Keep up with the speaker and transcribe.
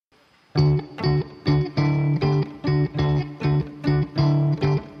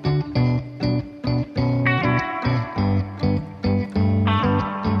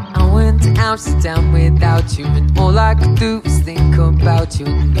Amsterdam without you, and all I could do was think about you.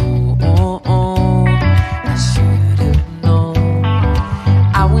 No, I should have known.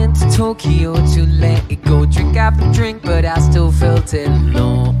 I went to Tokyo to let it go, drink after drink, but I still felt it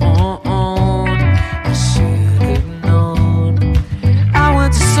alone. I should have known. I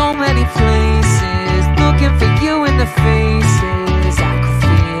went to so many places, looking for you in the faces. I could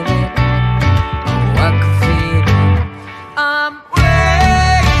feel it, oh, I could feel it. I'm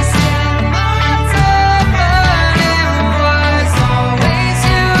wasting my time, but it was always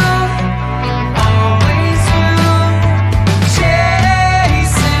you, always you.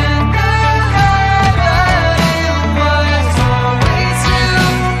 Chasing the high, but it was always you,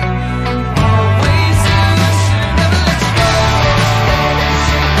 always you. Should never let you go,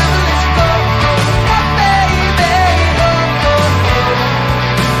 should never let you go, oh, baby, oh, oh.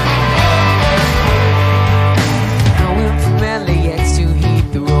 I went from LAX to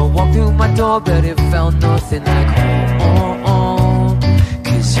Heathrow, walked through my door, but it felt nothing like home.